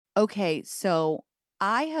Okay, so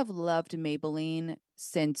I have loved Maybelline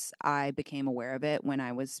since I became aware of it when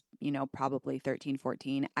I was, probably 13,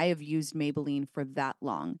 14. I have used Maybelline for that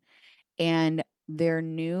long. And their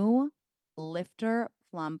new Lifter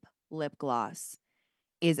Plump lip gloss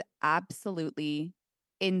is absolutely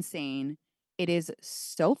insane. It is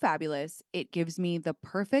so fabulous. It gives me the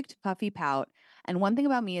perfect puffy pout. And one thing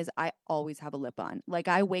about me is I always have a lip on. Like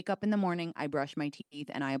I wake up in the morning, I brush my teeth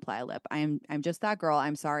and I apply a lip. I'm just that girl.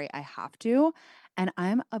 I'm sorry, I have to. And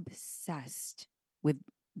I'm obsessed with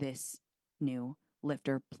this new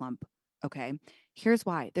Lifter Plump. Okay. Here's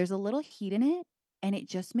why. There's a little heat in it and it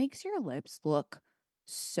just makes your lips look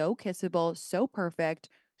so kissable, so perfect,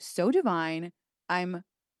 so divine. I'm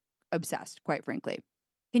obsessed, quite frankly.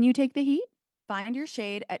 Can you take the heat? Find your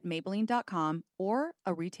shade at Maybelline.com or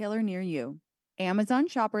a retailer near you. Amazon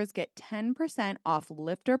shoppers get 10% off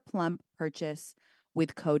Lifter Plump purchase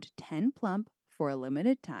with code 10PLUMP for a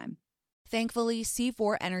limited time. Thankfully,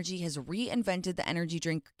 C4 Energy has reinvented the energy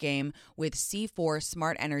drink game with C4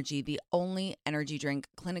 Smart Energy, the only energy drink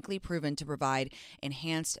clinically proven to provide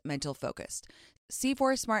enhanced mental focus.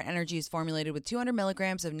 C4 Smart Energy is formulated with 200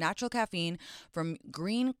 milligrams of natural caffeine from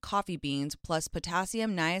green coffee beans, plus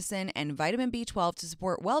potassium, niacin, and vitamin B12 to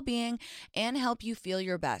support well-being and help you feel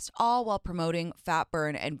your best, all while promoting fat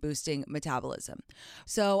burn and boosting metabolism.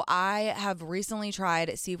 So I have recently tried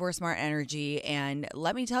C4 Smart Energy, and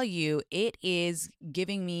let me tell you, it is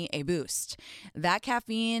giving me a boost. That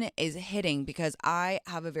caffeine is hitting because I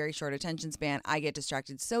have a very short attention span. I get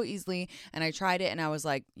distracted so easily, and I tried it and I was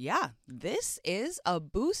like, yeah, this is a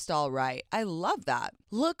boost, all right. I love that.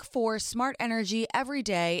 Look for Smart Energy every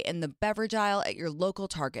day in the beverage aisle at your local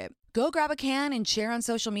Target. Go grab a can and share on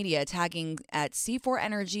social media, tagging at C4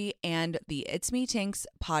 Energy and the It's Me Tinks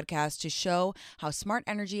podcast to show how Smart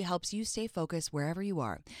Energy helps you stay focused wherever you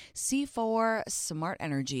are. C4 Smart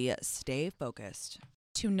Energy, stay focused.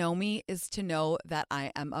 To know me is to know that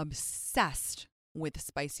I am obsessed with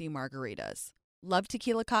spicy margaritas. Love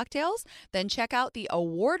tequila cocktails? Then check out the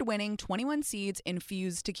award-winning 21 Seeds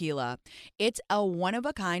Infused Tequila. It's a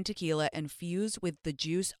one-of-a-kind tequila infused with the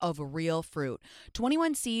juice of real fruit.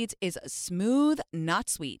 21 Seeds is smooth, not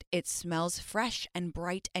sweet. It smells fresh and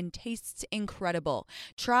bright and tastes incredible.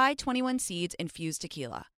 Try 21 Seeds Infused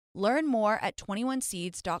Tequila. Learn more at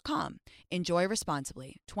 21seeds.com. Enjoy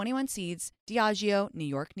responsibly. 21 Seeds, Diageo, New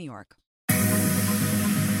York, New York.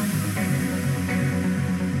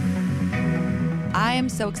 I am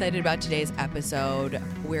so excited about today's episode.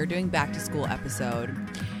 We're doing back to school episode.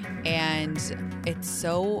 And it's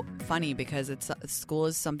so funny because school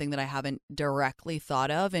is something that I haven't directly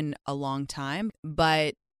thought of in a long time,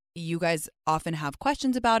 but you guys often have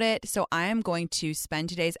questions about it. So I am going to spend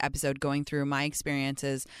today's episode going through my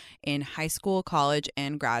experiences in high school, college,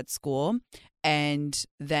 and grad school, and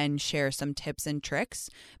then share some tips and tricks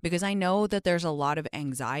because I know that there's a lot of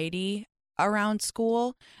anxiety around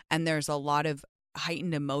school and there's a lot of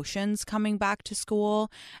heightened emotions coming back to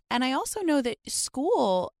school. And I also know that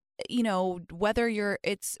school, whether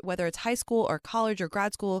it's high school or college or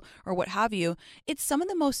grad school or what have you, it's some of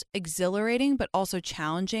the most exhilarating but also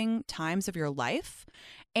challenging times of your life.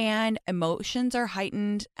 And emotions are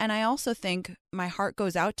heightened. And I also think my heart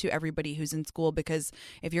goes out to everybody who's in school, because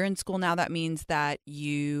if you're in school now, that means that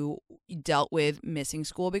you dealt with missing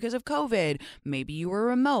school because of COVID. Maybe you were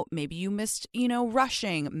remote. Maybe you missed,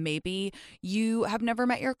 rushing. Maybe you have never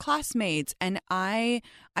met your classmates. And I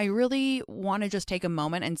really want to just take a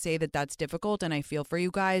moment and say that that's difficult, and I feel for you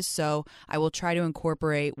guys. So I will try to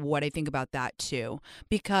incorporate what I think about that too,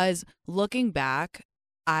 because looking back,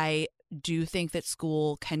 I do think that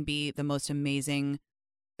school can be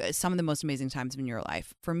some of the most amazing times in your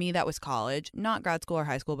life. For me, that was college, not grad school or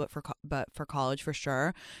high school, but for college for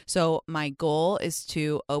sure. So my goal is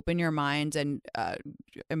to open your minds and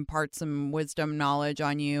impart some wisdom, knowledge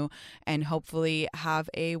on you, and hopefully have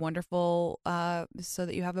a wonderful, so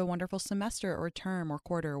that you have a wonderful semester or term or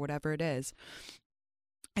quarter or whatever it is.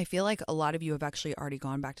 I feel like a lot of you have actually already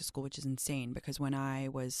gone back to school, which is insane, because when I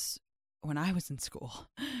was in school,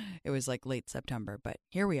 it was like late September, but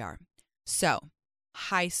here we are. So,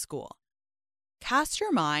 high school. Cast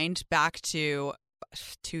your mind back to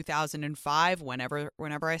 2005, whenever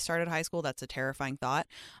I started high school. That's a terrifying thought.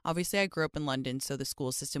 Obviously, I grew up in London, so the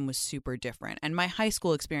school system was super different. And my high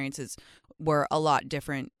school experiences were much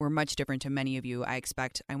different to many of you, I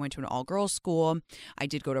expect. I went to an all-girls school. I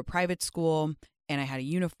did go to a private school, and I had a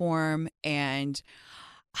uniform, and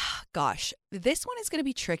gosh, this one is going to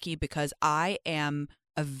be tricky because I am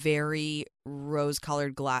a very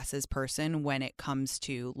rose-colored glasses person when it comes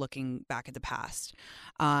to looking back at the past.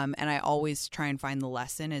 And I always try and find the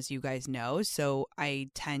lesson, as you guys know. So I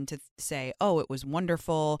tend to say, oh, it was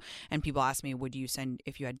wonderful. And people ask me,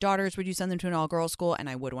 if you had daughters, would you send them to an all-girls school? And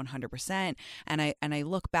I would 100%. And I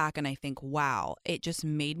look back and I think, wow, it just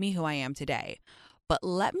made me who I am today. But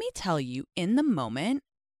let me tell you, in the moment,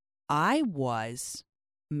 I was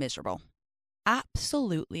miserable.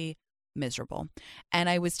 Absolutely miserable. And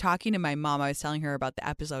I was talking to my mom. I was telling her about the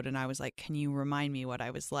episode and I was like, can you remind me what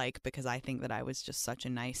I was like? Because I think that I was just such a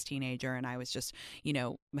nice teenager and I was just,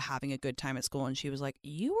 having a good time at school. And she was like,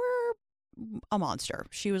 you were a monster.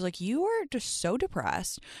 She was like, you were just so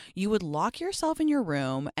depressed. You would lock yourself in your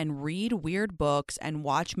room and read weird books and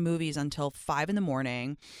watch movies until 5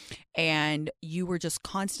 a.m. And you were just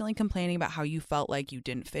constantly complaining about how you felt like you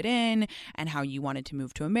didn't fit in and how you wanted to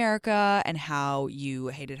move to America and how you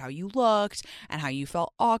hated how you looked and how you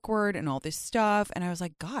felt awkward and all this stuff. And I was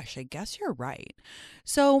like, gosh, I guess you're right.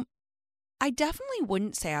 So I definitely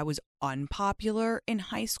wouldn't say I was unpopular in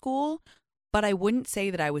high school, but I wouldn't say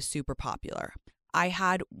that I was super popular. I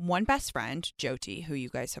had one best friend, Jyoti, who you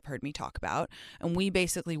guys have heard me talk about, and we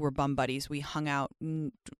basically were bum buddies. We hung out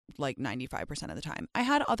like 95% of the time. I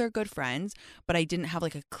had other good friends, but I didn't have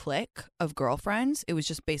like a clique of girlfriends. It was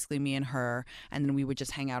just basically me and her, and then we would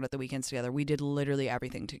just hang out at the weekends together. We did literally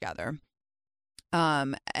everything together.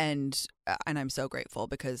 And I'm so grateful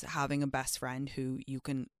because having a best friend who you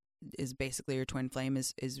can is basically your twin flame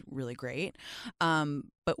is really great.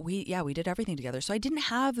 But we did everything together. So I didn't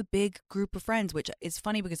have a big group of friends, which is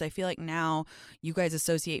funny because I feel like now you guys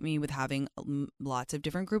associate me with having lots of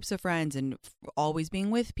different groups of friends and always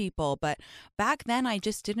being with people. But back then I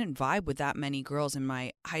just didn't vibe with that many girls in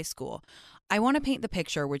my high school. I want to paint the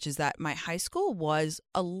picture, which is that my high school was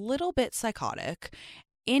a little bit psychotic.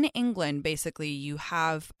 In England, basically, you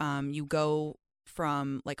have you go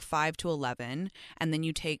from like 5 to 11, and then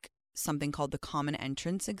you take something called the common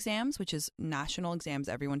entrance exams, which is national exams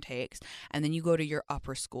everyone takes, and then you go to your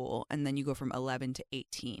upper school, and then you go from 11 to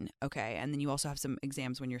 18, okay? And then you also have some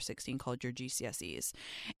exams when you're 16 called your GCSEs.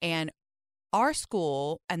 And our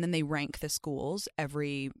school, and then they rank the schools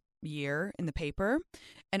every year in the paper,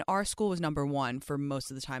 and our school was number one for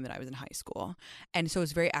most of the time that I was in high school. And so it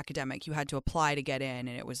was very academic. You had to apply to get in,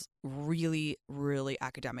 and it was really, really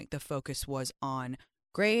academic. The focus was on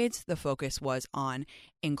grades. The focus was on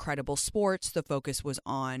incredible sports. The focus was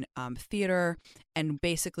on theater. And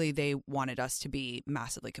basically, they wanted us to be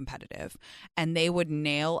massively competitive. And they would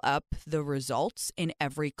nail up the results in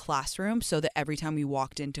every classroom so that every time we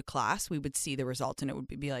walked into class, we would see the results. And it would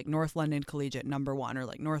be like North London Collegiate number 1 or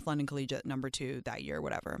like North London Collegiate number 2 that year,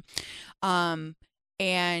 whatever.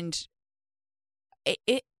 And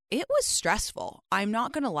it was stressful. I'm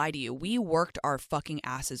not going to lie to you. We worked our fucking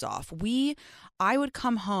asses off. I would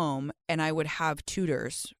come home and I would have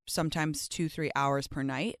tutors, sometimes 2-3 hours per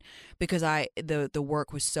night, because the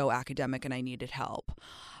work was so academic and I needed help.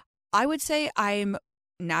 I would say I'm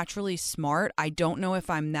naturally smart. I don't know if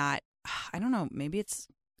I'm that, I don't know, maybe it's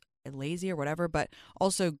lazy or whatever, but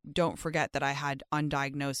also don't forget that I had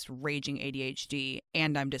undiagnosed raging ADHD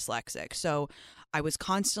and I'm dyslexic. So I was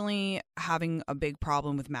constantly having a big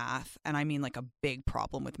problem with math, and I mean like a big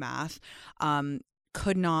problem with math.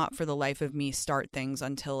 Could not for the life of me start things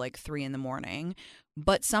until like 3 a.m,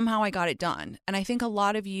 but somehow I got it done. And I think a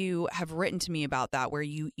lot of you have written to me about that, where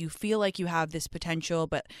you feel like you have this potential,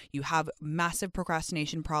 but you have massive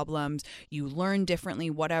procrastination problems, you learn differently,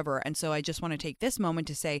 whatever. And so I just want to take this moment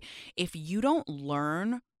to say, if you don't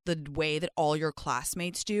learn the way that all your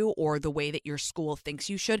classmates do or the way that your school thinks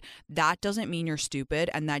you should, that doesn't mean you're stupid,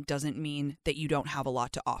 and that doesn't mean that you don't have a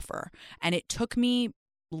lot to offer. And it took me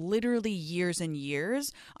literally years and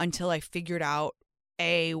years until I figured out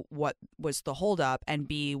A, what was the holdup, and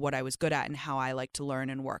B, what I was good at and how I like to learn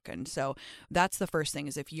and work. And so that's the first thing,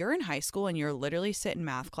 is if you're in high school and you're literally sitting in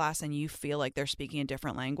math class and you feel like they're speaking a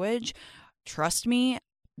different language, trust me,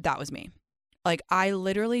 that was me. Like, I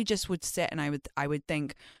literally just would sit and I would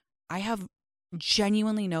think, I have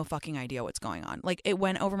genuinely no fucking idea what's going on. Like, it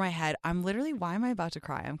went over my head. Why am I about to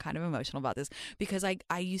cry? I'm kind of emotional about this because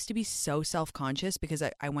I used to be so self-conscious because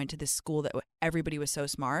I went to this school that everybody was so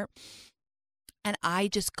smart, and I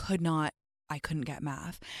just could not I couldn't get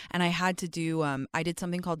math. And I had to do, I did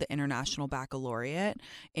something called the International Baccalaureate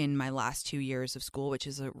in my last 2 years of school, which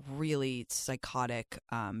is a really psychotic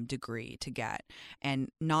degree to get. And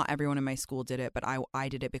not everyone in my school did it, but I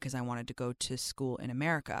did it because I wanted to go to school in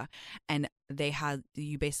America. And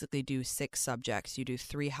you basically do 6 subjects. You do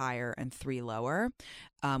 3 higher and 3 lower,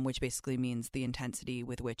 which basically means the intensity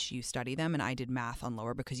with which you study them. And I did math on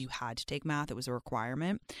lower because you had to take math. It was a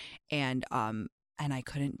requirement. And I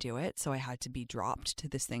couldn't do it, so I had to be dropped to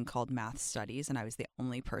this thing called math studies, and I was the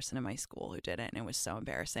only person in my school who did it, and it was so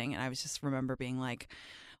embarrassing. And I was just remember being like,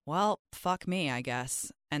 well, fuck me, I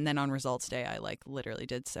guess. And then on results day, I literally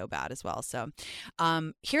did so bad as well. So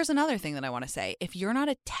here's another thing that I want to say. If you're not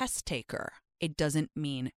a test taker, it doesn't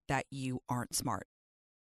mean that you aren't smart.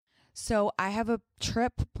 So I have a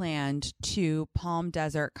trip planned to Palm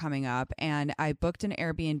Desert coming up, and I booked an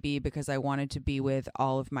Airbnb because I wanted to be with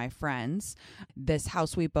all of my friends. This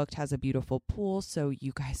house we booked has a beautiful pool, so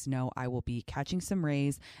you guys know I will be catching some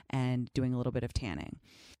rays and doing a little bit of tanning.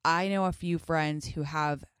 I know a few friends who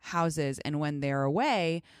have houses, and when they're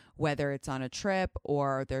away, whether it's on a trip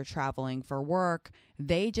or they're traveling for work,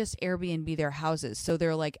 they just Airbnb their houses. So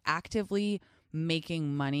they're actively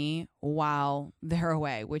making money while they're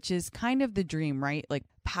away, which is kind of the dream, right?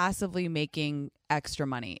 Passively making extra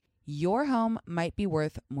money. Your home might be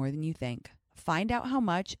worth more than you think. Find out how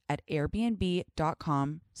much at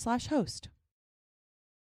airbnb.com/host.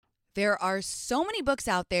 There are so many books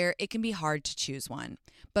out there, it can be hard to choose one.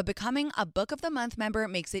 But becoming a Book of the Month member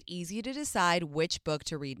makes it easy to decide which book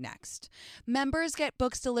to read next. Members get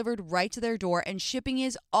books delivered right to their door, and shipping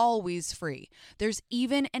is always free. There's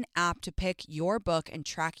even an app to pick your book and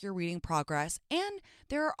track your reading progress, and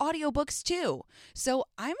there are audiobooks too. So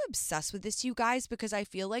I'm obsessed with this, you guys, because I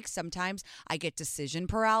feel like sometimes I get decision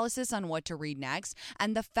paralysis on what to read next.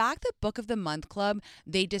 And the fact that Book of the Month Club,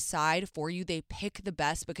 they decide for you, they pick the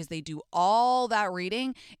best because they do all that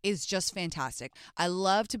reading is just fantastic. I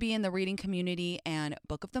love to be in the reading community, and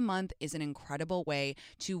Book of the Month is an incredible way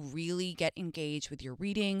to really get engaged with your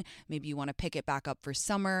reading. Maybe you want to pick it back up for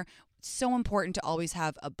summer. It's so important to always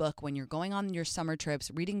have a book when you're going on your summer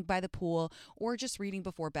trips, reading by the pool, or just reading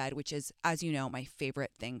before bed, which is, as you know, my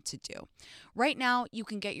favorite thing to do. Right now, you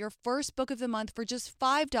can get your first book of the month for just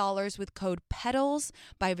 $5 with code PEDALS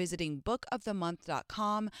by visiting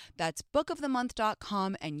bookofthemonth.com. That's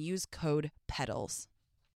bookofthemonth.com and use code PEDALS.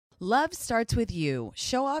 Love starts with you.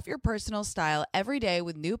 Show off your personal style every day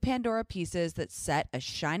with new Pandora pieces that set a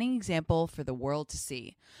shining example for the world to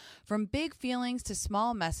see. From big feelings to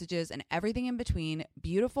small messages and everything in between,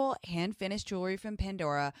 beautiful hand-finished jewelry from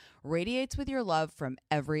Pandora radiates with your love from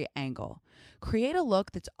every angle. Create a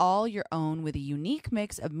look that's all your own with a unique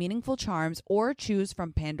mix of meaningful charms, or choose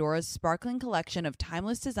from Pandora's sparkling collection of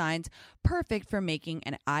timeless designs perfect for making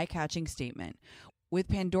an eye-catching statement. With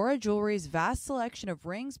Pandora Jewelry's vast selection of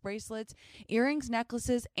rings, bracelets, earrings,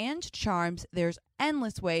 necklaces, and charms, there's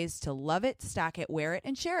endless ways to love it, stack it, wear it,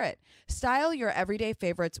 and share it. Style your everyday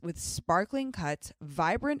favorites with sparkling cuts,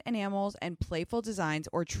 vibrant enamels, and playful designs,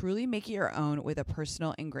 or truly make it your own with a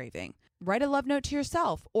personal engraving. Write a love note to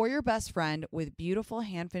yourself or your best friend with beautiful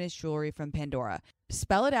hand-finished jewelry from Pandora.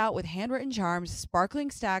 Spell it out with handwritten charms, sparkling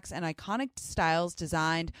stacks, and iconic styles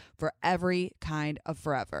designed for every kind of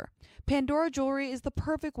forever. Pandora Jewelry is the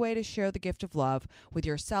perfect way to share the gift of love with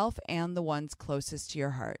yourself and the ones closest to your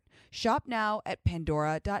heart. Shop now at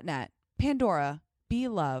pandora.net. Pandora, be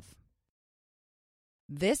love.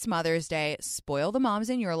 This Mother's Day, spoil the moms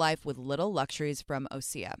in your life with little luxuries from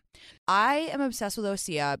Osea. I am obsessed with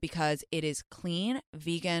Osea because it is clean,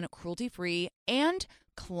 vegan, cruelty-free, and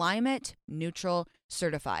climate neutral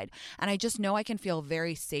certified. And I just know I can feel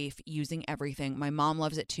very safe using everything. My mom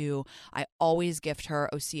loves it too. I always gift her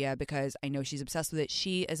Osea because I know she's obsessed with it.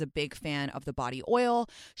 She is a big fan of the body oil.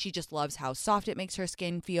 She just loves how soft it makes her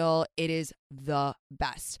skin feel. It is the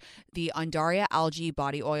best. The Undaria algae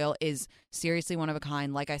body oil is seriously one of a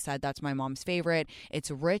kind. Like I said, that's my mom's favorite. It's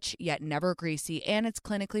rich yet never greasy, and it's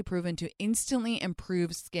clinically proven to instantly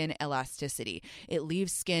improve skin elasticity. It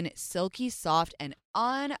leaves skin silky, soft, and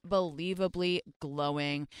unbelievably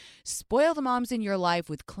glowing. Spoil the moms in your life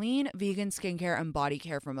with clean vegan skincare and body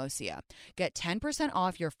care from Osea. Get 10%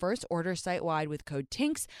 off your first order site-wide with code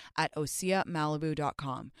TINKS at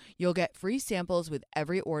OseaMalibu.com. You'll get free samples with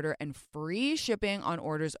every order and free shipping on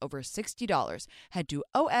orders over $60. Head to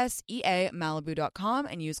OSEAMalibu.com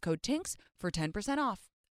and use code TINKS for 10% off.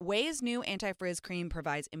 Ouai's new anti-frizz cream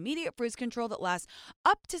provides immediate frizz control that lasts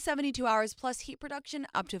up to 72 hours plus heat production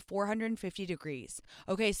up to 450 degrees.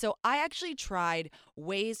 Okay, so I actually tried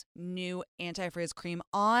Ouai's new anti-frizz cream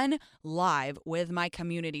on live with my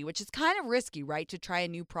community, which is kind of risky, right? To try a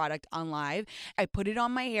new product on live. I put it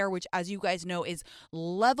on my hair, which as you guys know is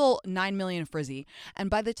level 9 million frizzy. And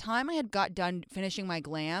by the time I had got done finishing my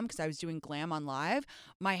glam, because I was doing glam on live,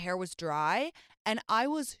 my hair was dry and I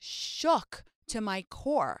was shook to my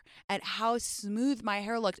core at how smooth my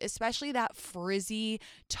hair looked, especially that frizzy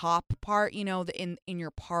top part, you know, in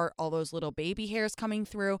your part, all those little baby hairs coming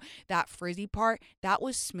through, that frizzy part, that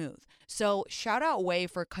was smooth. So shout out Ouai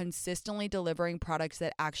for consistently delivering products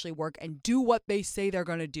that actually work and do what they say they're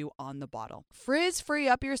going to do on the bottle. Frizz free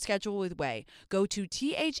up your schedule with Ouai. Go to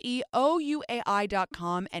THEOUAI.com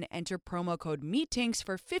and enter promo code MEATINKS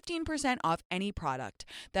for 15% off any product.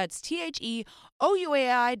 That's THEOUAI.com,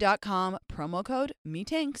 promo code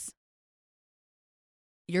MEATINKS.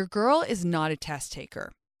 Your girl is not a test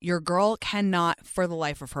taker. Your girl cannot, for the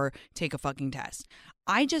life of her, take a fucking test.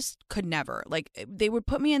 I just could never. Like, they would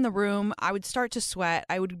put me in the room. I would start to sweat.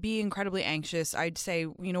 I would be incredibly anxious. I'd say,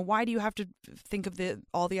 you know, why do you have to think of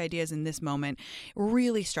all the ideas in this moment? It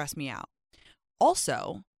really stressed me out.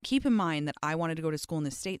 Also, keep in mind that I wanted to go to school in the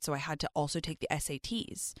States, so I had to also take the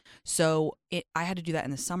SATs. So I had to do that in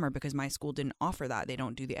the summer because my school didn't offer that. They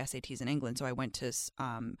don't do the SATs in England. So I went to,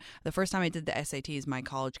 the first time I did the SATs, my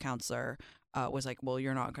college counselor was like, well,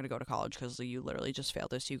 you're not going to go to college because you literally just failed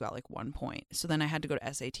this. You got like 1 point. So then I had to go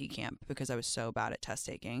to SAT camp because I was so bad at test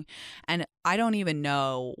taking. And I don't even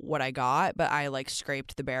know what I got, but I like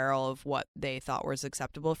scraped the barrel of what they thought was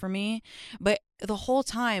acceptable for me. But the whole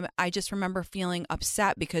time, I just remember feeling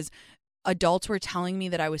upset because adults were telling me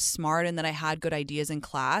that I was smart and that I had good ideas in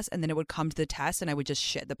class. And then it would come to the test and I would just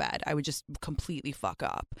shit the bed. I would just completely fuck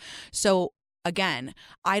up. So again,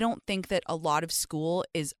 I don't think that a lot of school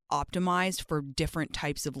is optimized for different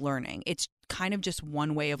types of learning. It's kind of just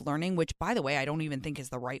one way of learning, which, by the way, I don't even think is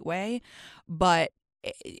the right way. But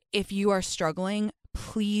if you are struggling,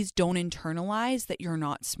 please don't internalize that you're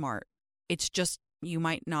not smart. It's just you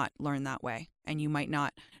might not learn that way and you might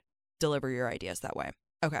not deliver your ideas that way.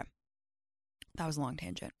 Okay. That was a long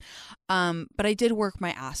tangent. But I did work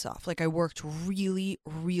my ass off. Like I worked really,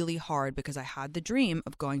 really hard because I had the dream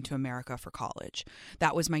of going to America for college.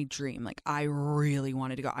 That was my dream. Like I really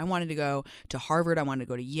wanted to go. I wanted to go to Harvard. I wanted to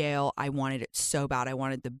go to Yale. I wanted it so bad. I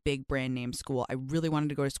wanted the big brand name school. I really wanted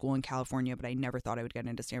to go to school in California, but I never thought I would get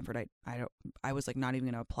into Stanford. I was like not even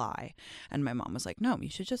going to apply. And my mom was like, no, you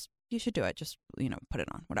should do it. Just, put it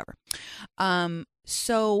on, whatever.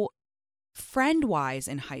 So friend wise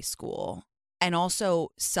in high school, and also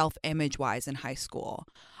self-image wise in high school,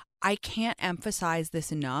 I can't emphasize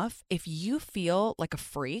this enough. If you feel like a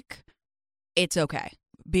freak, it's okay.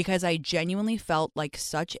 Because I genuinely felt like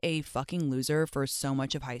such a fucking loser for so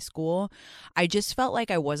much of high school. I just felt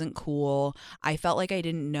like I wasn't cool. I felt like I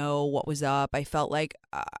didn't know what was up. I felt like,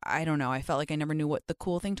 I don't know. I felt like I never knew what the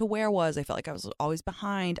cool thing to wear was. I felt like I was always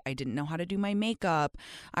behind. I didn't know how to do my makeup.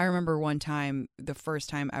 I remember one time, the first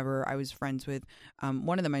time ever, I was friends with,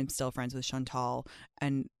 one of them I'm still friends with, Chantal,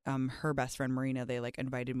 and her best friend Marina. They like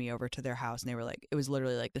invited me over to their house and they were like, it was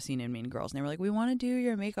literally like the scene in Mean Girls. And they were like, we want to do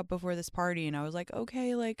your makeup before this party. And I was like,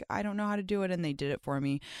 okay, like I don't know how to do it. And they did it for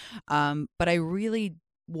me. But I really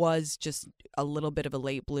was just a little bit of a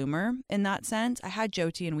late bloomer in that sense. I had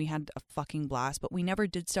Jyoti and we had a fucking blast, but we never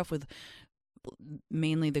did stuff with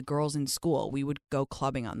mainly the girls in school. We would go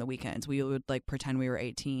clubbing on the weekends. We would like pretend we were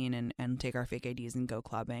 18 and take our fake IDs and go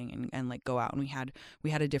clubbing and like go out. And we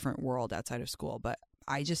had a different world outside of school, but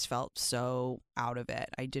I just felt so out of it.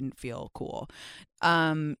 I didn't feel cool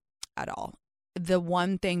at all. The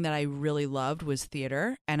one thing that I really loved was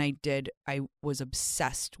theater, and I was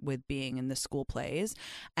obsessed with being in the school plays.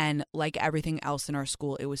 And like everything else in our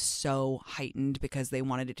school, it was so heightened because they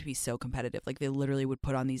wanted it to be so competitive. Like they literally would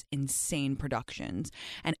put on these insane productions,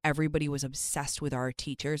 and everybody was obsessed with our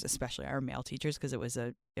teachers, especially our male teachers, because it was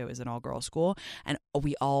an all-girls school, and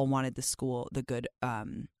we all wanted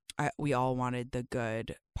we all wanted the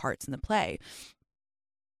good parts in the play.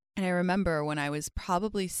 And I remember when I was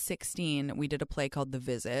probably 16, we did a play called The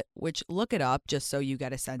Visit, which, look it up just so you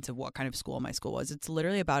get a sense of what kind of school my school was. It's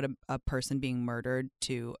literally about a person being murdered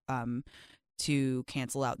to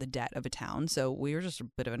cancel out the debt of a town. So we were just a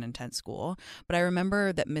bit of an intense school. But I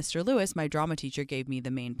remember that Mr. Lewis, my drama teacher, gave me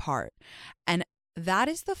the main part. And that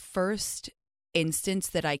is the first instance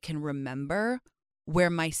that I can remember where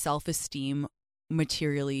my self-esteem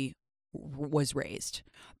materially was raised,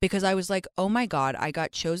 because I was like, oh my God, I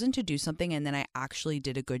got chosen to do something and then I actually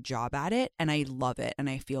did a good job at it and I love it and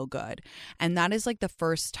I feel good. And that is like the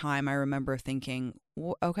first time I remember thinking,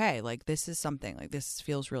 okay, like this is something, like this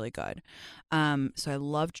feels really good. So I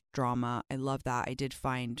loved drama. I love that. I did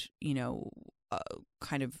find,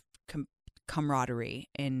 kind of camaraderie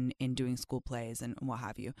in doing school plays and what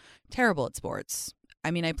have you. Terrible at sports.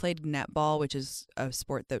 I mean, I played netball, which is a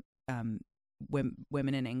sport that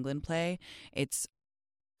women in England play. It's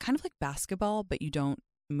kind of like basketball, but you don't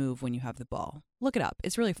move when you have the ball. Look it up.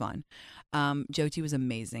 It's really fun. Jyoti was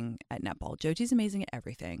amazing at netball. Jyoti's amazing at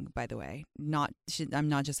everything, by the way. I'm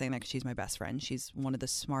not just saying that because she's my best friend. She's one of the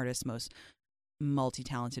smartest, most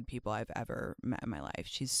multi-talented people I've ever met in my life.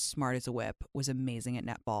 She's smart as a whip, was amazing at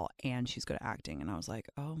netball, and she's good at acting. And I was like,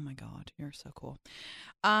 oh my God, you're so cool.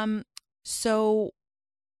 So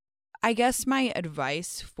I guess my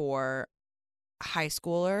advice for high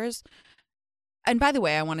schoolers, and by the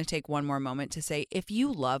way, I want to take one more moment to say, if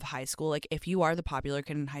you love high school, like if you are the popular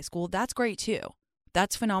kid in high school, that's great too.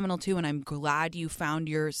 That's phenomenal too. And I'm glad you found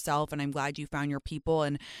yourself and I'm glad you found your people.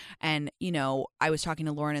 And, I was talking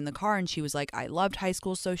to Lauren in the car and she was like, I loved high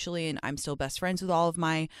school socially and I'm still best friends with all of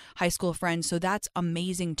my high school friends. So that's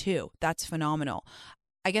amazing too. That's phenomenal.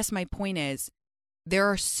 I guess my point is, there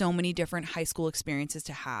are so many different high school experiences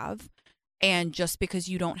to have. And just because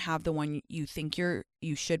you don't have the one you think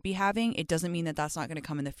you should be having, it doesn't mean that that's not going to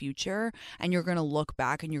come in the future. And you're going to look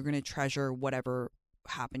back and you're going to treasure whatever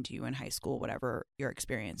happened to you in high school, whatever your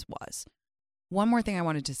experience was. One more thing I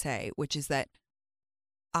wanted to say, which is that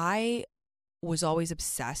I was always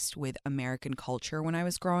obsessed with American culture when I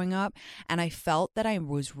was growing up. And I felt that I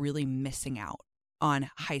was really missing out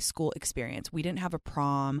on high school experience. We didn't have a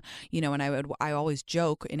prom, and I always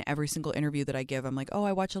joke in every single interview that I give. I'm like, oh,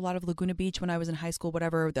 I watched a lot of Laguna Beach when I was in high school,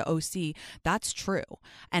 whatever, the OC. That's true.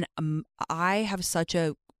 And I have such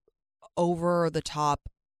a over the top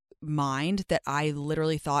mind that I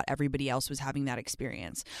literally thought everybody else was having that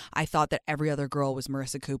experience. I thought that every other girl was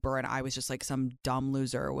Marissa Cooper and I was just like some dumb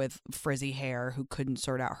loser with frizzy hair who couldn't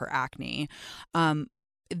sort out her acne.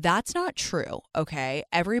 That's not true, okay?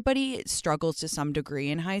 Everybody struggles to some degree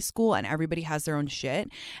in high school and everybody has their own shit.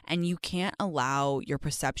 And you can't allow your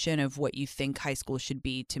perception of what you think high school should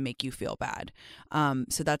be to make you feel bad.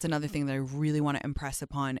 So that's another thing that I really want to impress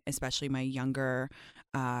upon, especially my younger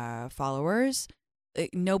followers.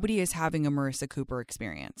 Nobody is having a Marissa Cooper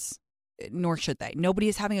experience. Nor should they. Nobody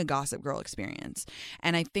is having a Gossip Girl experience.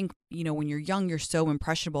 And I think, when you're young, you're so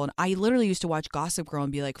impressionable. And I literally used to watch Gossip Girl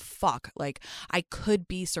and be like, fuck, like I could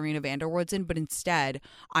be Serena van der Woodsen, but instead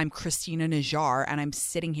I'm Christina Najjar and I'm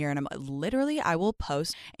sitting here and I will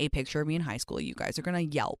post a picture of me in high school. You guys are going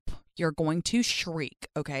to yelp. You're going to shriek.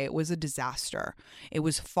 Okay. It was a disaster. It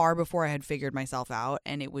was far before I had figured myself out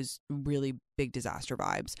and it was really big disaster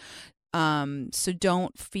vibes. So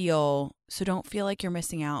don't feel like you're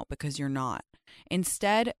missing out because you're not.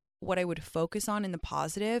 Instead, what I would focus on in the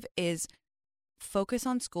positive is focus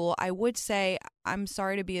on school. I would say, I'm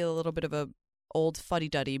sorry to be a little bit of a old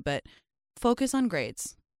fuddy-duddy, but focus on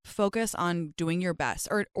grades. Focus on doing your best.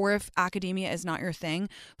 Or if academia is not your thing,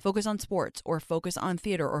 focus on sports or focus on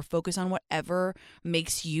theater or focus on whatever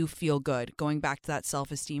makes you feel good. Going back to that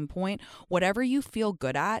self-esteem point, whatever you feel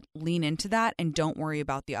good at, lean into that and don't worry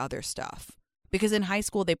about the other stuff. Because in high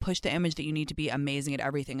school, they push the image that you need to be amazing at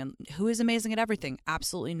everything. And who is amazing at everything?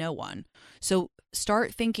 Absolutely no one. So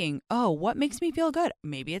start thinking, oh, what makes me feel good?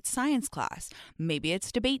 Maybe it's science class. Maybe it's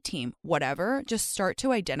debate team, whatever. Just start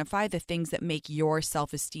to identify the things that make your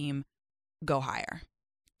self-esteem go higher.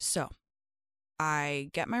 So I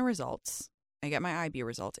get my results. I get my IB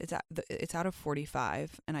results. It's out of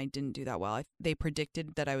 45, and I didn't do that well. They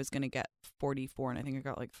predicted that I was going to get 44, and I think I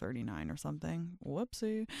got like 39 or something.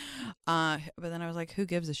 Whoopsie. But then I was like, who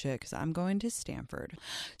gives a shit? Because I'm going to Stanford.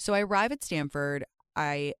 So I arrive at Stanford.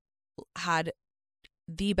 I had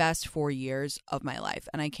the best 4 years of my life,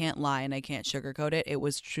 and I can't lie and I can't sugarcoat it.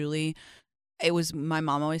 My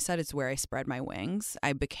mom always said it's where I spread my wings.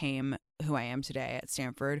 I became who I am today at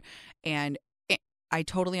Stanford, and I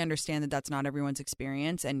totally understand that that's not everyone's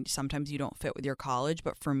experience and sometimes you don't fit with your college.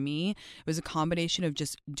 But for me, it was a combination of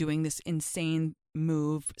just doing this insane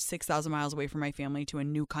move 6,000 miles away from my family to a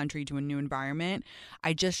new country, to a new environment.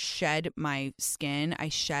 I just shed my skin. I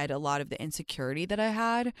shed a lot of the insecurity that I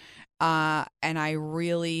had. And I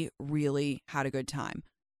really, really had a good time.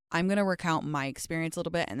 I'm going to recount my experience a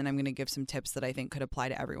little bit and then I'm going to give some tips that I think could apply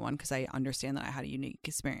to everyone because I understand that I had a unique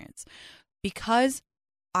experience. Because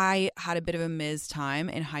I had a bit of a Ms. time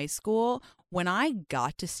in high school. When I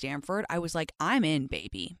got to Stanford, I was like, I'm in,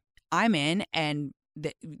 baby. I'm in. And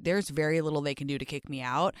there's very little they can do to kick me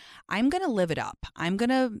out. I'm going to live it up. I'm going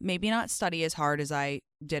to maybe not study as hard as I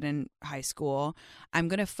did in high school. I'm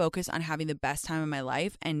going to focus on having the best time of my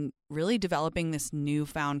life and really developing this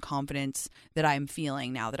newfound confidence that I'm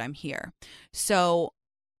feeling now that I'm here. So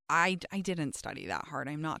I didn't study that hard.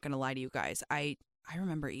 I'm not going to lie to you guys. I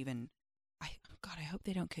remember even, God, I hope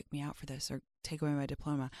they don't kick me out for this or take away my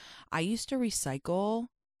diploma. I used to recycle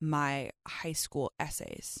my high school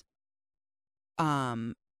essays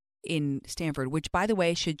in Stanford, which, by the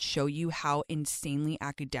way, should show you how insanely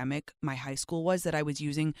academic my high school was, that I was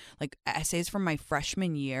using like essays from my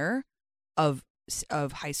freshman year of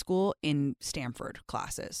high school in Stanford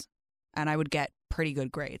classes. And I would get pretty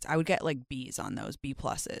good grades. I would get like B's on those, B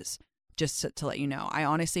pluses, just to let you know. I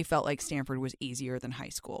honestly felt like Stanford was easier than high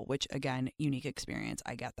school, which, again, unique experience.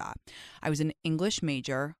 I get that. I was an English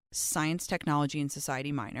major, science, technology, and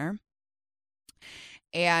society minor.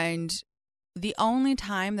 And the only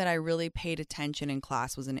time that I really paid attention in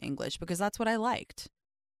class was in English, because that's what I liked.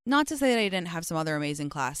 Not to say that I didn't have some other amazing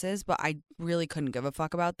classes, but I really couldn't give a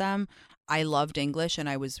fuck about them. I loved English and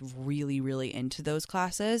I was really, really into those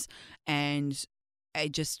classes. And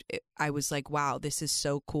I was like, wow, this is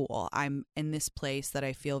so cool. I'm in this place that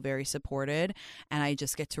I feel very supported, and I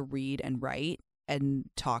just get to read and write and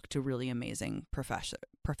talk to really amazing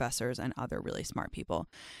professors and other really smart people.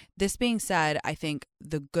 This being said, I think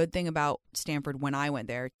the good thing about Stanford when I went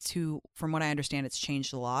there, from what I understand, it's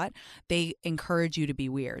changed a lot. They encourage you to be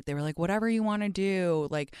weird. They were like, whatever you want to do.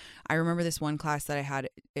 Like, I remember this one class that I had,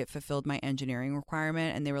 it fulfilled my engineering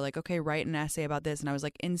requirement, and they were like, okay, write an essay about this. And I was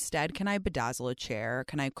like, instead, can I bedazzle a chair?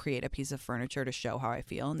 Can I create a piece of furniture to show how I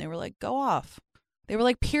feel? And they were like, go off. They were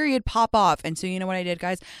like, period, pop off. And so you know what I did,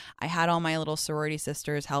 guys? I had all my little sorority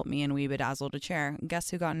sisters help me, and we bedazzled a chair. And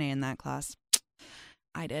guess who got an A in that class?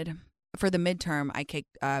 I did. For the midterm,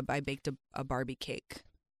 I baked a Barbie cake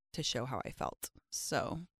to show how I felt.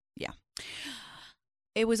 So, yeah.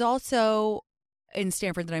 It was also in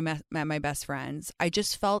Stanford that I met my best friends.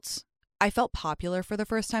 I felt popular for the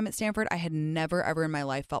first time at Stanford. I had never, ever in my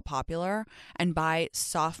life felt popular. And by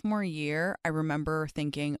sophomore year, I remember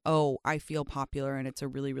thinking, oh, I feel popular, and it's a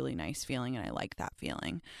really, really nice feeling, and I like that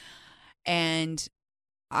feeling. And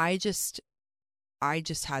I just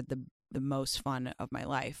had the most fun of my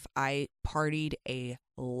life. I partied a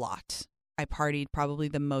lot. I partied probably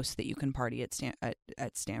the most that you can party at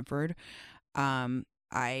Stanford.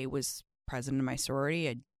 I was president of my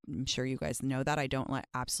sorority. I'm sure you guys know that. I don't let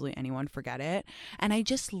absolutely anyone forget it. And I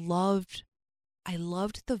loved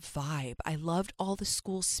the vibe. I loved all the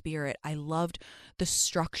school spirit. I loved the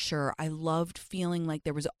structure. I loved feeling like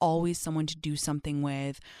there was always someone to do something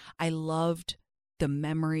with. I loved the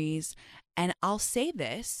memories. And I'll say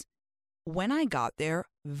this, when I got there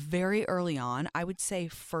very early on, I would say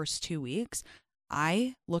first 2 weeks,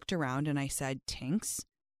 I looked around and I said, Tinks,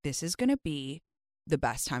 this is going to be the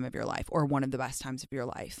best time of your life, or one of the best times of your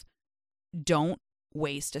life. Don't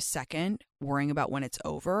waste a second worrying about when it's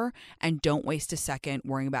over, and don't waste a second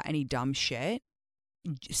worrying about any dumb shit.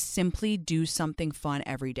 Simply do something fun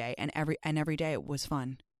every day, and every day it was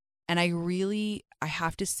fun. And I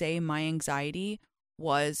have to say, my anxiety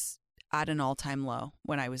was at an all-time low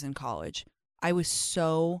when I was in college. I was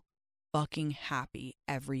so fucking happy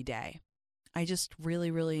every day. I just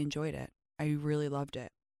really, really enjoyed it. I really loved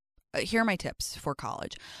it. Here are my tips for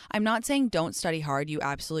college. I'm not saying don't study hard. You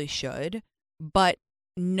absolutely should, but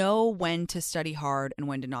know when to study hard and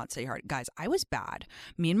when to not study hard. Guys, I was bad.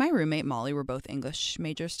 Me and my roommate Molly were both English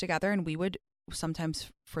majors together, and we would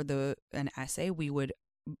sometimes for an essay, we would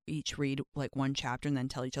each read like one chapter and then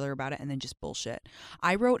tell each other about it and then just bullshit.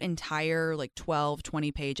 I wrote entire like 12,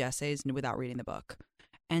 20-page essays without reading the book.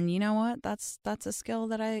 And you know what? That's a skill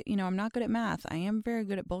that I'm not good at math. I am very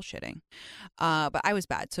good at bullshitting. But I was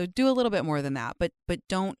bad. So do a little bit more than that. But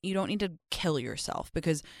you don't need to kill yourself,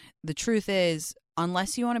 because the truth is,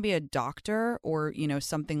 unless you want to be a doctor or,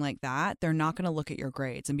 something like that, they're not going to look at your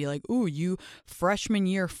grades and be like, ooh, you freshman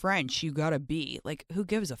year French, you got a B. Like, who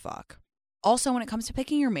gives a fuck? Also, when it comes to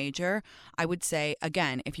picking your major, I would say,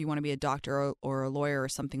 again, if you want to be a doctor or a lawyer or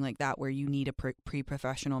something like that where you need a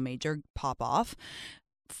pre-professional major, pop off.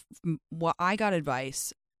 What I got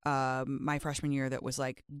advice my freshman year that was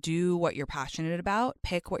like, do what you're passionate about,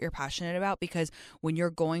 pick what you're passionate about, because when you're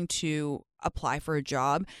going to apply for a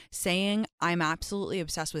job, saying I'm absolutely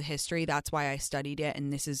obsessed with history, that's why I studied it,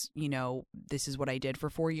 and this is what I did for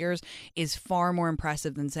 4 years, is far more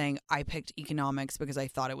impressive than saying I picked economics because I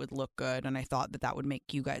thought it would look good and I thought that would make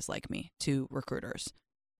you guys like me, to recruiters.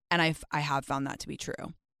 And I have found that to be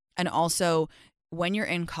true. And also, when you're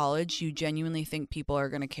in college, you genuinely think people are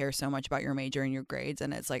going to care so much about your major and your grades.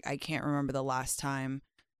 And it's like, I can't remember the last time.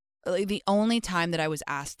 Like, the only time that I was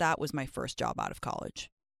asked that was my first job out of college.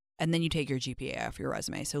 And then you take your GPA off your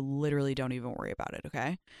resume. So literally don't even worry about it,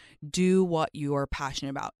 okay? Do what you're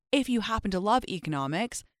passionate about. If you happen to love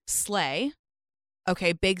economics, slay.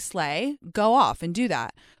 Okay, big slay. Go off and do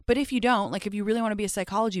that. But if you don't, like if you really want to be a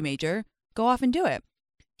psychology major, go off and do it.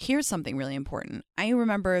 Here's something really important. I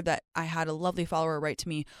remember that I had a lovely follower write to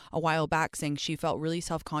me a while back saying she felt really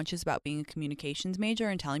self-conscious about being a communications major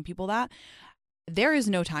and telling people that. There is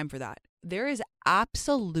no time for that. There is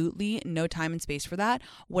absolutely no time and space for that.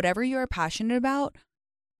 Whatever you're passionate about,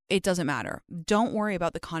 it doesn't matter. Don't worry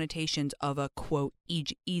about the connotations of a quote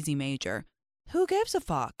easy major. Who gives a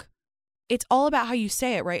fuck? It's all about how you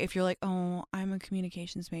say it, right? If you're like, oh, I'm a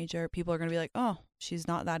communications major, people are going to be like, oh, she's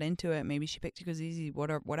not that into it. Maybe she picked it because easy,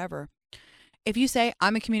 whatever. If you say,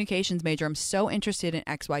 I'm a communications major, I'm so interested in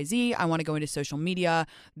XYZ, I want to go into social media,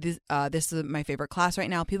 this is my favorite class right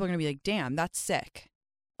now, people are going to be like, damn, that's sick.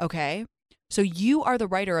 Okay? So you are the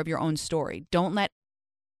writer of your own story. Don't let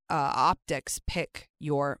optics pick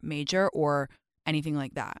your major or anything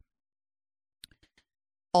like that.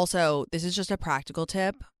 Also, this is just a practical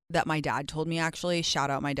tip that my dad told me, actually. Shout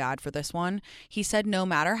out my dad for this one. He said, no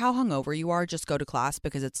matter how hungover you are, just go to class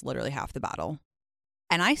because it's literally half the battle.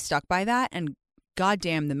 And I stuck by that, and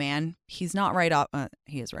goddamn, the man, he's not right off.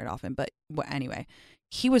 He is right often, but anyway,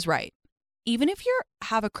 he was right. Even if you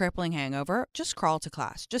have a crippling hangover, just crawl to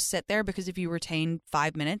class. Just sit there, because if you retain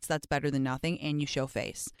 5 minutes, that's better than nothing, and you show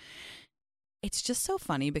face. It's just so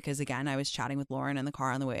funny because, again, I was chatting with Lauren in the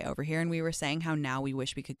car on the way over here, and we were saying how now we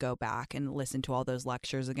wish we could go back and listen to all those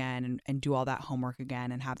lectures again and do all that homework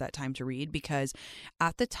again and have that time to read, because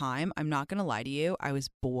at the time, I'm not going to lie to you, I was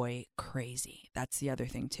boy crazy. That's the other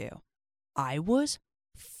thing, too. I was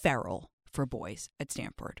feral for boys at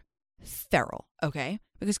Stanford. Feral, okay?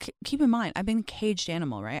 Because keep in mind, I've been a caged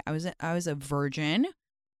animal, right? I was a virgin,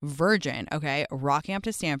 okay, rocking up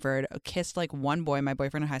to Stanford, kissed like one boy. My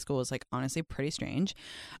boyfriend in high school was like honestly pretty strange.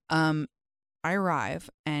 I arrive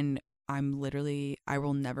and I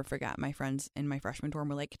will never forget, my friends in my freshman dorm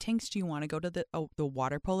were like, Tinks, do you want to go to the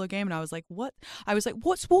water polo game? And I was like, what? I was like,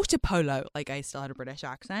 what's water polo? Like, I still had a British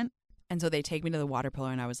accent. And so they take me to the water polo,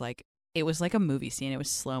 and I was like, it was like a movie scene. It was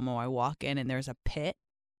slow-mo. I walk in and there's a pit.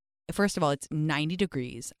 First of all, it's 90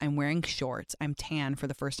 degrees. I'm wearing shorts. I'm tan for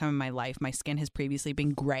the first time in my life. My skin has previously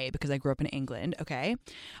been gray because I grew up in England, okay?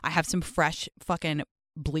 I have some fresh fucking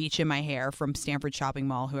bleach in my hair from Stanford Shopping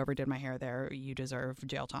Mall. Whoever did my hair there, you deserve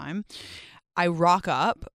jail time. I rock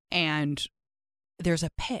up and there's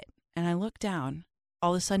a pit, and I look down.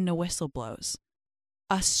 All of a sudden, a whistle blows.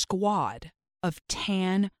 A squad of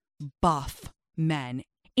tan, buff men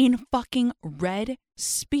in fucking red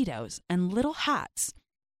Speedos and little hats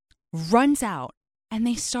runs out, and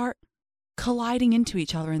they start colliding into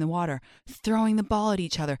each other in the water, throwing the ball at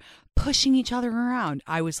each other, pushing each other around.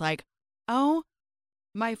 I was like, oh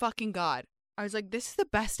my fucking God. I was like, this is the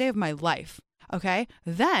best day of my life. Okay.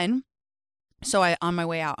 Then, so on my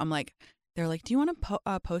way out, I'm like, they're like, do you want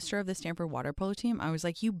a poster of the Stanford water polo team? I was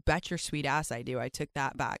like, you bet your sweet ass I do. I took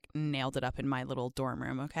that back, nailed it up in my little dorm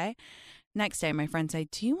room. Okay. Next day, my friend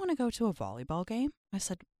said, do you want to go to a volleyball game? I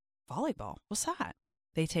said, volleyball? What's that?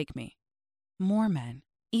 They take me. More men,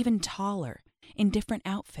 even taller, in different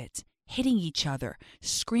outfits, hitting each other,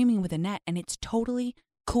 screaming with a net, and it's totally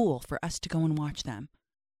cool for us to go and watch them.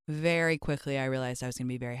 Very quickly, I realized I was going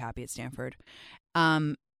to be very happy at Stanford.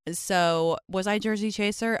 So was I Jersey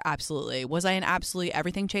chaser? Absolutely. Was I an absolutely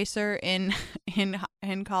everything chaser in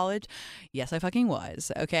college? Yes, I fucking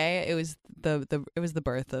was. Okay, it was the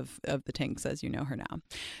birth of the Tinks as you know her now.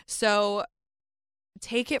 So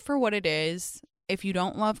take it for what it is. If you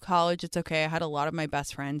don't love college, it's okay. I had a lot of my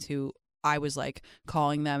best friends who I was like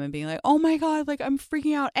calling them and being like, oh my God, like I'm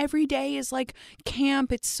freaking out. Every day is like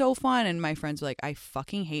camp. It's so fun. And my friends were like, I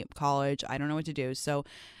fucking hate college. I don't know what to do. So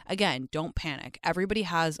again, don't panic. Everybody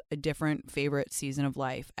has a different favorite season of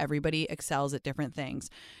life. Everybody excels at different things.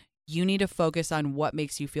 You need to focus on what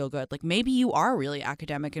makes you feel good. Like maybe you are really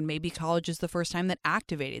academic and maybe college is the first time that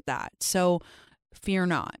activated that. So fear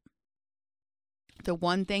not. The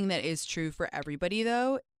one thing that is true for everybody,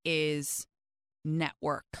 though, is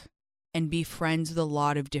network and be friends with a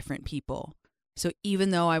lot of different people. So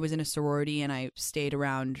even though I was in a sorority and I stayed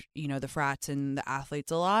around, the frats and the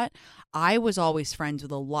athletes a lot, I was always friends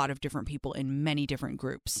with a lot of different people in many different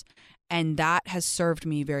groups. And that has served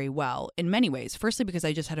me very well in many ways. Firstly, because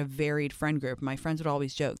I just had a varied friend group. My friends would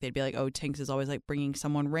always joke. They'd be like, oh, Tinks is always like bringing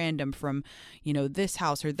someone random from, this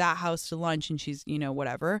house or that house to lunch. And she's,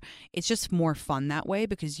 whatever. It's just more fun that way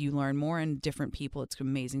because you learn more and different people. It's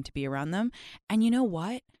amazing to be around them. And you know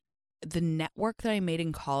what? The network that I made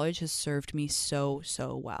in college has served me so,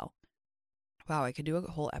 so well. Wow, I could do a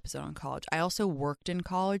whole episode on college. I also worked in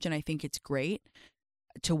college, and I think it's great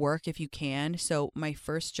to work if you can. So my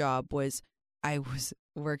first job was I was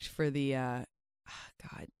worked for the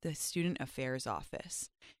student affairs office.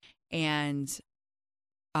 And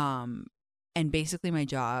and basically my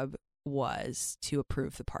job was to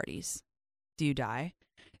approve the parties. Do you die?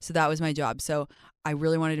 So that was my job. So I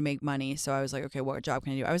really wanted to make money. So I was like, okay, what job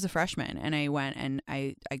can I do? I was a freshman and I went and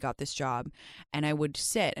I got this job and I would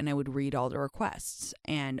sit and I would read all the requests.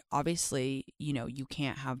 And obviously, you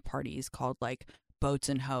can't have parties called like boats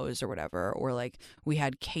and hoes or whatever. Or like we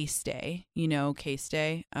had case day, case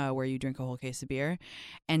day, where you drink a whole case of beer.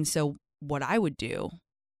 And so what I would do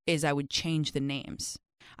is I would change the names.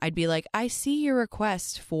 I'd be like, I see your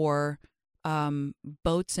request for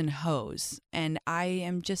boats and hoes, and I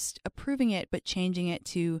am just approving it but changing it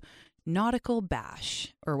to nautical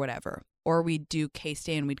bash or whatever. Or we'd do case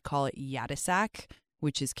day and we'd call it Yadisac,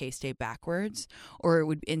 which is case day backwards. Or it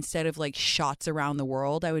would, instead of like shots around the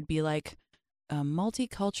world, I would be like a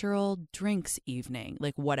multicultural drinks evening,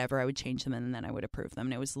 like whatever. I would change them and then I would approve them,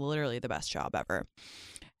 and it was literally the best job ever.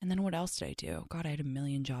 And then what else did I do? God, I had a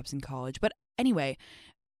million jobs in college. But anyway,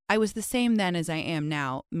 I was the same then as I am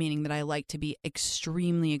now, meaning that I like to be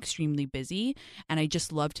extremely, extremely busy. And I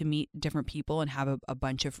just love to meet different people and have a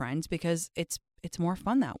bunch of friends because it's more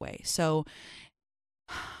fun that way. So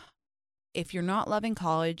if you're not loving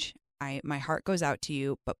college, my heart goes out to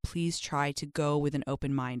you, but please try to go with an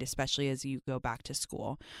open mind, especially as you go back to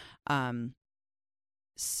school.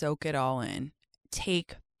 Soak it all in.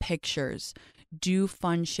 Take pictures. Do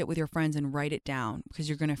fun shit with your friends and write it down because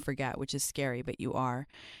you're going to forget, which is scary, but you are.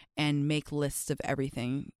 And make lists of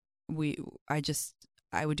everything.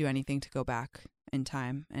 I would do anything to go back in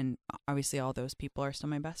time. And obviously all those people are still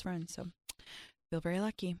my best friends. So I feel very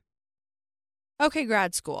lucky. Okay,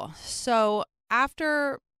 grad school. So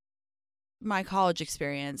after my college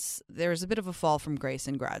experience, there's a bit of a fall from grace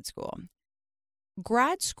in grad school.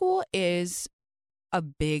 Grad school is a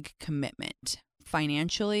big commitment.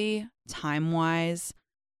 Financially, time-wise,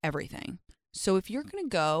 everything. So if you're going to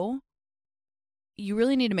go, you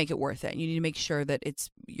really need to make it worth it. You need to make sure that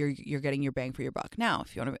you're getting your bang for your buck. Now,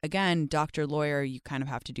 if you want to, again, doctor, lawyer, you kind of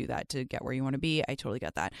have to do that to get where you want to be. I totally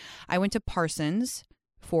get that. I went to Parsons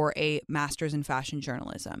for a master's in fashion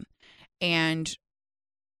journalism. And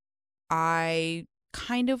I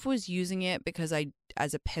kind of was using it because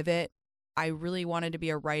as a pivot, I really wanted to be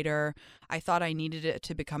a writer. I thought I needed it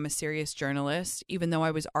to become a serious journalist, even though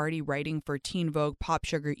I was already writing for Teen Vogue, Pop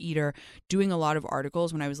Sugar Eater, doing a lot of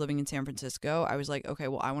articles when I was living in San Francisco. I was like, okay,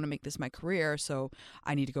 well, I want to make this my career, so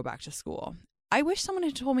I need to go back to school. I wish someone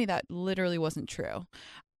had told me that literally wasn't true.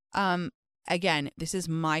 Again, this is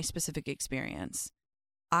my specific experience.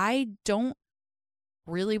 I don't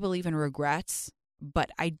really believe in regrets, but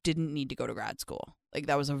I didn't need to go to grad school. Like,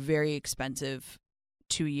 that was a very expensive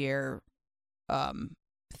 2-year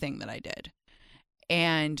thing that I did.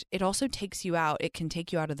 And it also takes you out. It can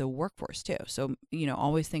take you out of the workforce too. So,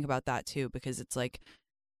 always think about that too, because it's like,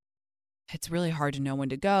 it's really hard to know when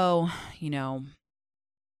to go.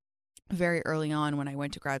 Very early on when I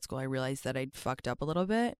went to grad school, I realized that I'd fucked up a little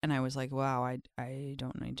bit. And I was like, wow, I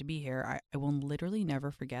don't need to be here. I will literally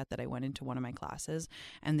never forget that I went into one of my classes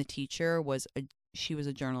and the teacher she was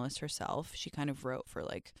a journalist herself. She kind of wrote for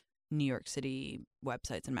like New York City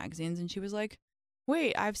websites and magazines, and she was like,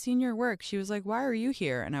 wait, I've seen your work. She was like, why are you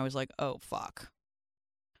here? And I was like, oh, fuck.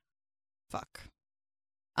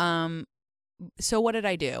 So what did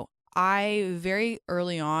I do? I very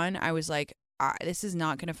early on, I was like, this is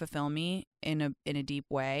not going to fulfill me in a deep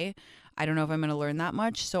way. I don't know if I'm going to learn that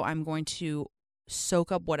much, so I'm going to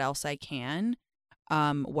soak up what else I can,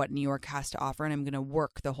 what New York has to offer, and I'm going to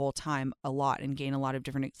work the whole time a lot and gain a lot of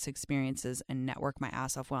different experiences and network my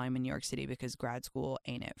ass off while I'm in New York City, because grad school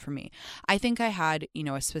ain't it for me. I think I had,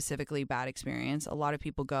 a specifically bad experience. A lot of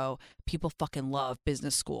people fucking love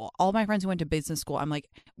business school. All my friends who went to business school, I'm like,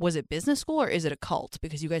 was it business school or is it a cult?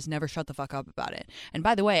 Because you guys never shut the fuck up about it. And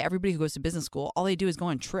by the way, everybody who goes to business school, all they do is go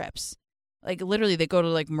on trips. Like, literally, they go to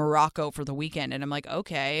like Morocco for the weekend, and I'm like,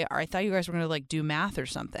 okay, I thought you guys were going to like do math or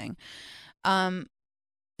something.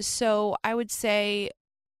 So I would say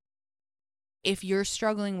if you're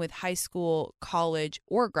struggling with high school, college,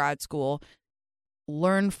 or grad school,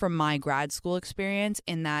 learn from my grad school experience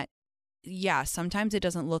in that, yeah, sometimes it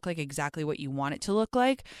doesn't look like exactly what you want it to look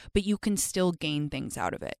like, but you can still gain things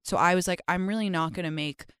out of it. So I was like, I'm really not going to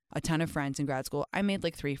make a ton of friends in grad school. I made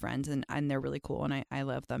like 3 friends, and they're really cool, and I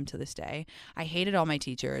love them to this day. I hated all my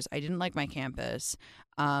teachers. I didn't like my campus.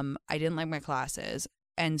 I didn't like my classes.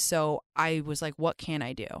 And so I was like, what can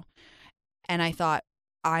I do? And I thought,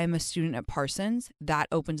 I'm a student at Parsons. That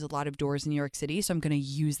opens a lot of doors in New York City. So I'm going to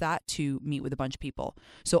use that to meet with a bunch of people.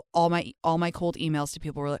 So all my cold emails to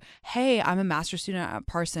people were like, hey, I'm a master's student at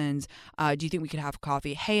Parsons. Do you think we could have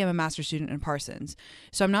coffee? Hey, I'm a master's student in Parsons.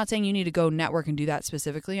 So I'm not saying you need to go network and do that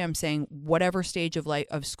specifically. I'm saying whatever stage of life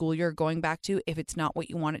of school you're going back to, if it's not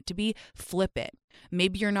what you want it to be, flip it.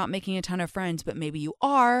 Maybe you're not making a ton of friends, but maybe you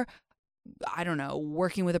are. I don't know,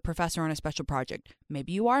 working with a professor on a special project.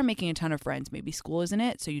 Maybe you are making a ton of friends. Maybe school isn't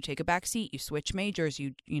it. So you take a back seat, you switch majors,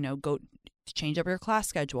 you go change up your class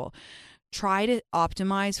schedule. Try to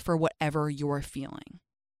optimize for whatever you're feeling.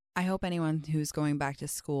 I hope anyone who's going back to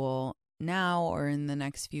school now or in the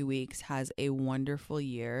next few weeks has a wonderful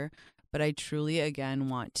year. But I truly, again,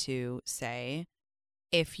 want to say,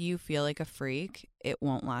 if you feel like a freak, it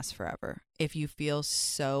won't last forever. If you feel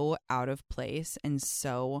so out of place and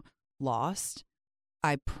so lost,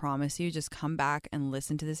 I promise you, just come back and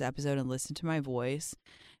listen to this episode and listen to my voice.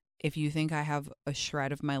 If you think I have a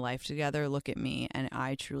shred of my life together, look at me. And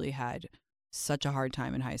I truly had such a hard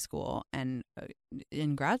time in high school and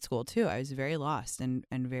in grad school too. I was very lost and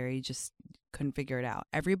very just couldn't figure it out.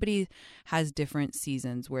 Everybody has different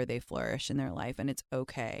seasons where they flourish in their life, and it's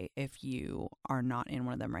okay if you are not in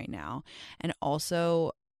one of them right now. And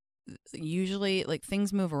also, usually like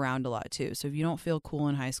things move around a lot too. So if you don't feel cool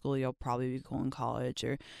in high school, you'll probably be cool in college,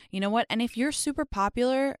 or you know what? And if you're super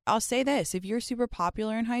popular, I'll say this, if you're super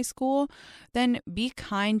popular in high school, then be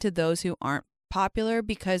kind to those who aren't popular,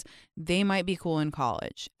 because they might be cool in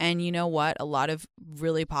college. And you know what? A lot of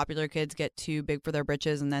really popular kids get too big for their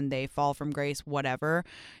britches and then they fall from grace, whatever.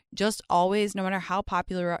 Just always, no matter how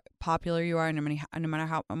popular you are, no matter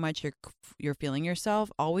how much you're feeling yourself,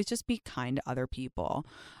 always just be kind to other people.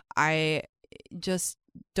 I just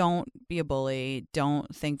don't be a bully.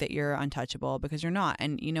 Don't think that you're untouchable, because you're not.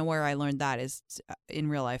 And you know where I learned that is in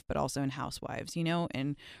real life, but also in Housewives. You know,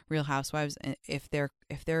 in Real Housewives, if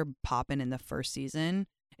they're popping in the first season,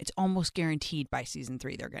 it's almost guaranteed by season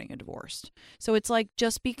 3 they're getting a divorced. So it's like,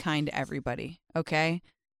 just be kind to everybody, okay?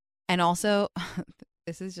 And also,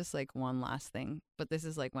 this is just like one last thing, but this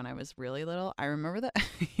is like when I was really little. I remember that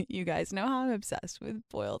you guys know how I'm obsessed with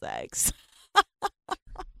boiled eggs.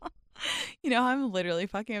 You know, I'm literally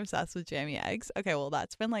fucking obsessed with jammy eggs. Okay, well,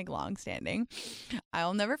 that's been like long standing.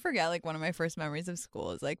 I'll never forget, like, one of my first memories of school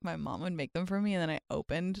is like my mom would make them for me, and then I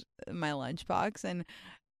opened my lunchbox and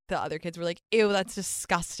the other kids were like, ew, that's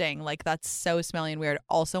disgusting. Like, that's so smelly and weird.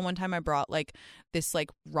 Also, one time I brought like this like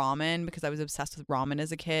ramen, because I was obsessed with ramen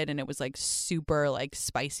as a kid, and it was like super like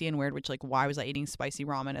spicy and weird, which like, why was I eating spicy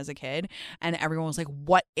ramen as a kid? And everyone was like,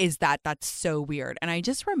 what is that? That's so weird. And I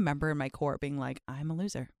just remember in my core being like, I'm a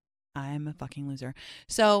loser. I'm a fucking loser.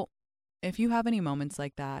 So if you have any moments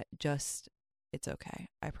like that, just, it's okay.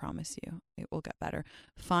 I promise you it will get better.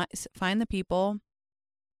 Find the people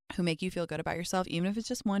who make you feel good about yourself, even if it's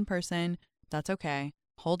just one person. That's okay.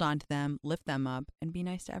 Hold on to them, lift them up, and be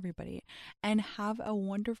nice to everybody. And have a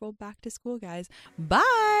wonderful back to school, guys.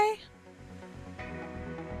 Bye.